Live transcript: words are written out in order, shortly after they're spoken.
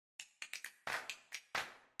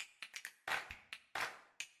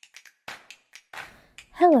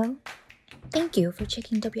Hello. Thank you for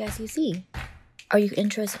checking WICC. Are you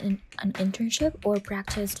interested in an internship or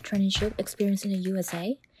practice traineeship experience in the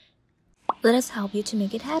USA? Let us help you to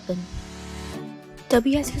make it happen.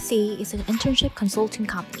 WICC is an internship consulting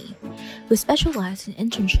company. We specialize in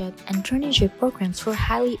internship and traineeship programs for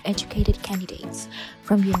highly educated candidates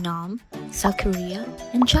from Vietnam, South Korea,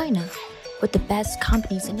 and China, with the best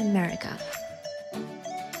companies in America.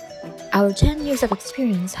 Our 10 years of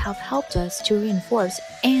experience have helped us to reinforce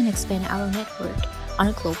and expand our network on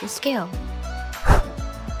a global scale.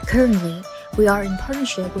 Currently, we are in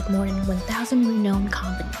partnership with more than 1,000 renowned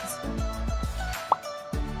companies.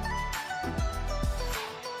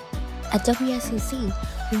 At WICC,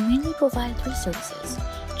 we mainly provide 3 services: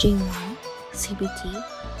 J1, CBT,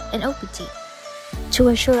 and OPT. To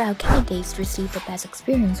assure our candidates receive the best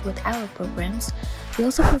experience with our programs, we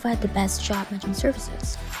also provide the best job matching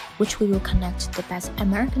services, which we will connect the best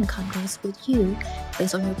American companies with you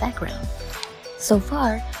based on your background. So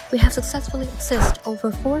far, we have successfully assisted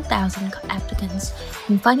over 4,000 applicants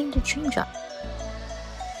in finding their dream job.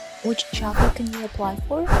 Which job can you apply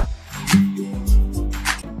for?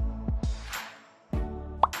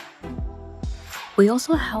 We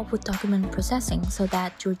also help with document processing so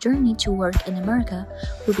that your journey to work in America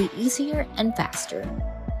will be easier and faster.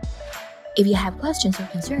 If you have questions or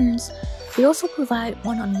concerns, we also provide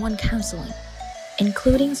one-on-one counseling,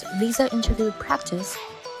 including visa interview practice,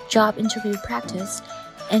 job interview practice,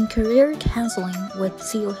 and career counseling with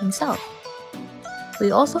CEO himself.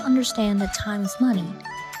 We also understand that time is money.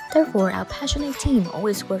 Therefore, our passionate team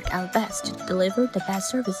always work our best to deliver the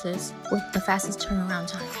best services with the fastest turnaround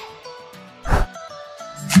time.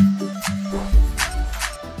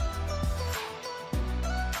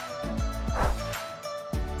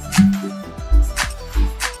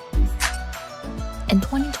 In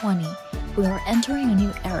 2020, we are entering a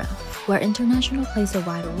new era where international plays a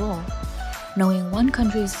vital role. Knowing one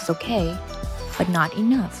country is okay, but not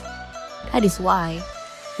enough. That is why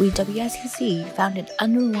we WICC founded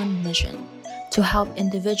under one mission: to help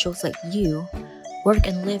individuals like you work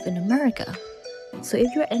and live in America. So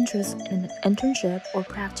if you're interested in an internship or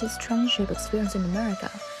practice traineeship experience in America,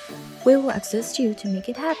 we will assist you to make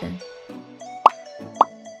it happen.